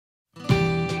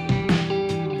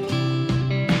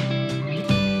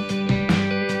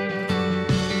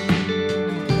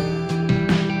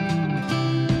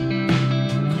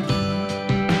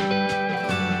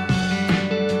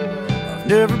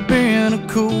never been a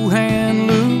cool hand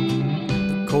Luke,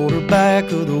 the quarterback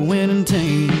of the winning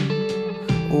team,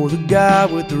 or the guy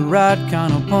with the right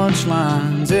kind of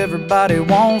punchlines everybody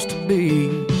wants to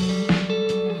be.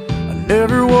 I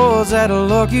never was that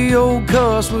lucky old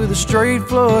cuss with a straight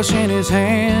flush in his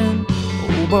hand.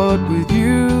 Oh, but with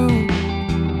you,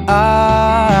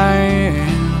 I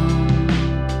am.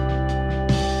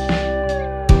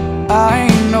 I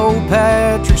ain't no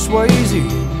Patrick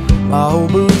Swayze. My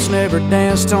old boots never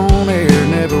danced on air,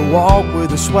 never walked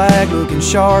with a swag looking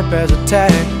sharp as a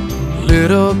tack,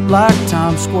 lit up like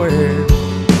Times Square.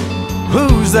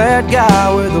 Who's that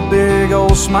guy with a big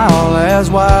old smile as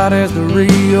wide as the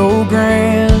Rio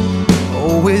Grande?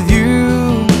 Oh, with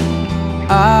you,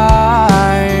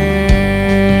 I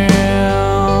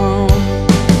am.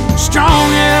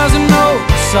 Strong as an oak,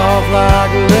 soft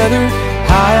like leather,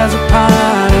 high as a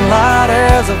pine and light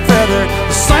as a feather.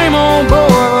 The same old boy,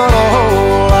 but a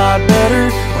whole lot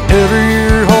better whenever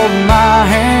you're holding my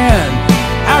hand.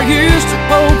 I used to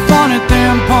poke fun at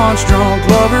them punch-drunk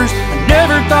lovers. I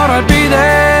never thought I'd be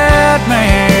that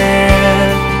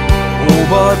man. Oh,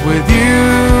 but with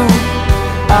you,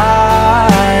 I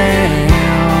am.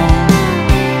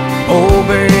 Oh,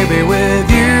 baby, with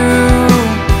you,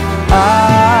 I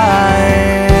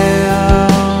am.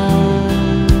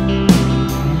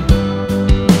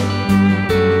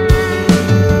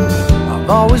 I've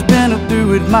always been a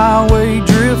do-it-my-way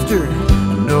drifter.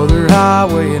 Another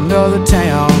highway, another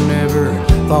town. Never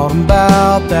thought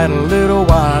about that little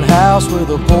white house with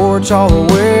a porch all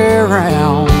the way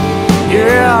around.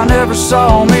 Yeah, I never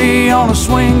saw me on a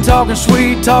swing talking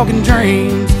sweet, talking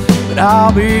dreams, but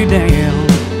I'll be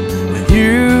damned. With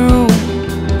you,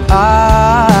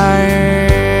 I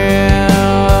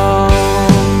am.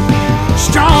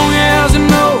 Strong as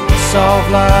an oak, soft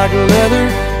like leather,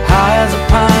 high as a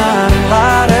pine and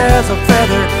light as a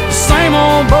feather. The same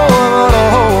old boy, but a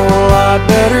whole lot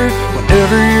better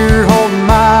whenever you're holding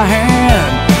my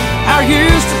hand. I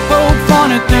used to poke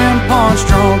fun at them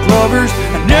punch-drunk lovers.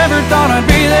 I never thought I'd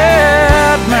be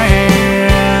that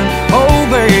man. Oh,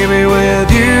 baby,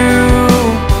 with you,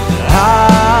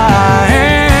 I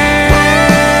am.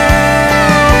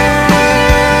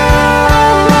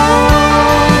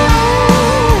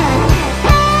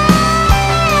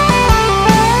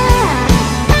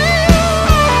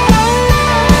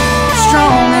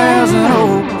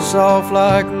 Soft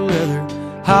like leather,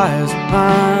 high as a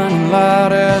pine and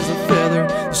light as a feather.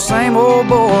 The same old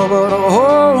boy, but a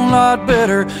whole lot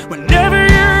better whenever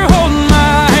you're holding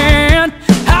my hand.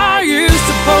 I used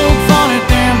to poke fun at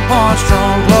them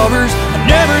punch-drunk lovers. I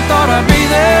never thought